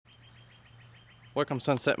Welcome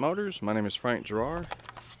Sunset Motors. My name is Frank Gerard.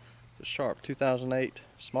 It's a sharp 2008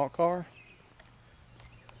 smart car.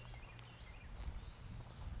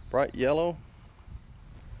 Bright yellow.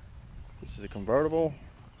 This is a convertible.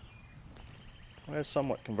 Well, it's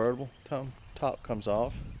somewhat convertible. Top comes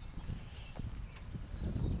off.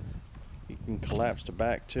 You can collapse the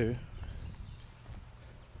back too.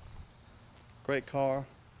 Great car.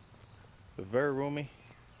 But very roomy.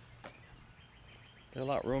 They're a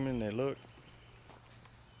lot roomier than they look.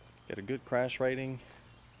 Get a good crash rating.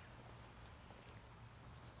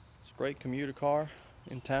 It's a great commuter car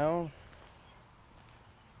in town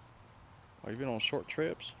or even on short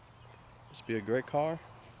trips. This would be a great car.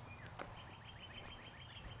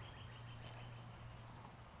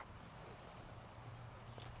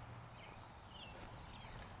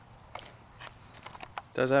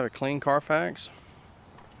 Does have a clean Carfax.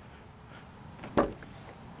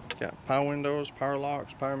 Got power windows, power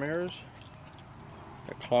locks, power mirrors.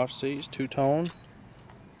 Got cloth seats, two-tone.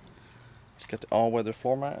 It's got the all-weather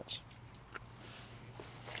floor mats.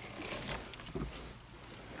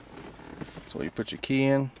 That's where you put your key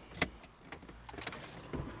in.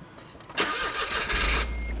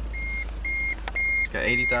 It's got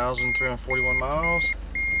 80,341 miles.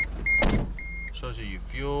 Shows you your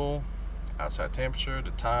fuel, outside temperature, the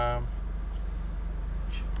time,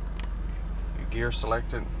 your gear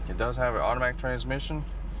selected. It does have an automatic transmission,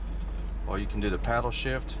 or you can do the paddle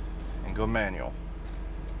shift and go manual.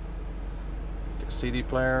 Get a CD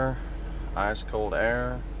player, ice cold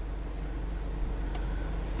air.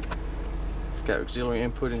 It's got auxiliary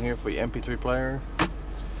input in here for your MP3 player.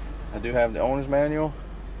 I do have the owner's manual.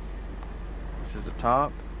 This is the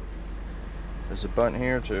top. There's a button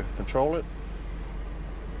here to control it.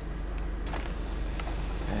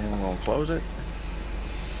 And I'm going to close it.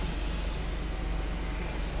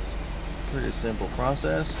 Pretty simple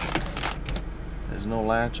process. There's no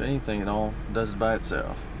latch or anything at all. It does it by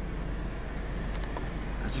itself.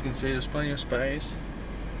 As you can see, there's plenty of space.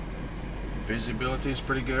 Visibility is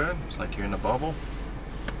pretty good. It's like you're in a bubble.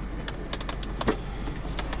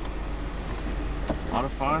 A lot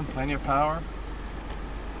of fun, plenty of power.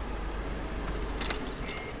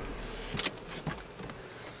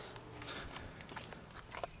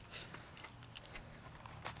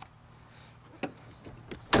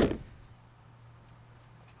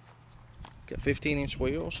 Got 15-inch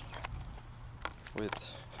wheels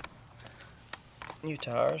with new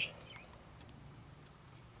tires.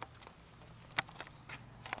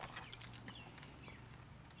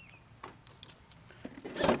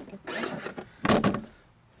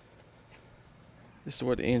 This is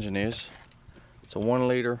what the engine is. It's a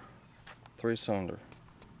 1-liter 3-cylinder.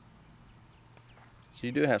 So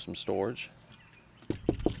you do have some storage.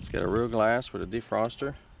 It's got a real glass with a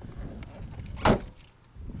defroster.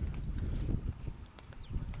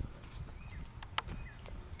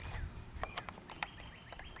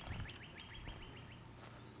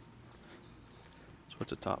 That's what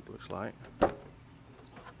the top looks like.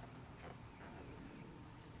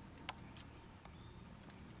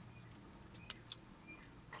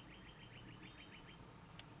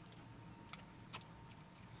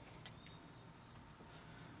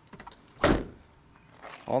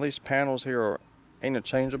 All these panels here are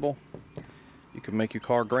interchangeable. You can make your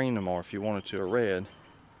car green tomorrow if you wanted to, or red.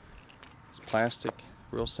 It's plastic,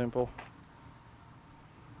 real simple.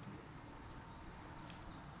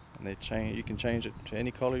 And they change. You can change it to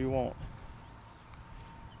any color you want.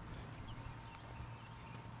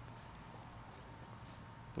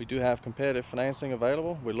 We do have competitive financing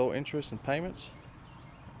available with low interest and payments.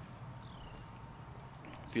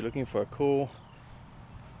 If you're looking for a cool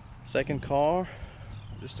second car,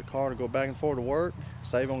 just a car to go back and forth to work,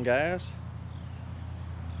 save on gas,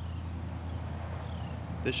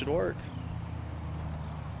 this should work.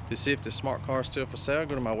 To see if the smart car is still for sale,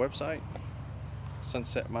 go to my website,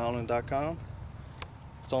 Sunsetmilan.com.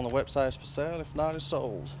 If it's on the website, it's for sale. If not, it's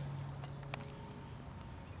sold.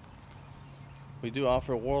 We do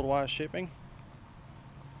offer worldwide shipping.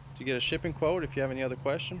 To get a shipping quote, if you have any other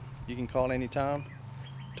question, you can call anytime.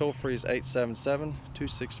 Toll free is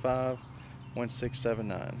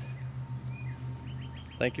 877-265-1679.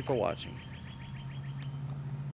 Thank you for watching.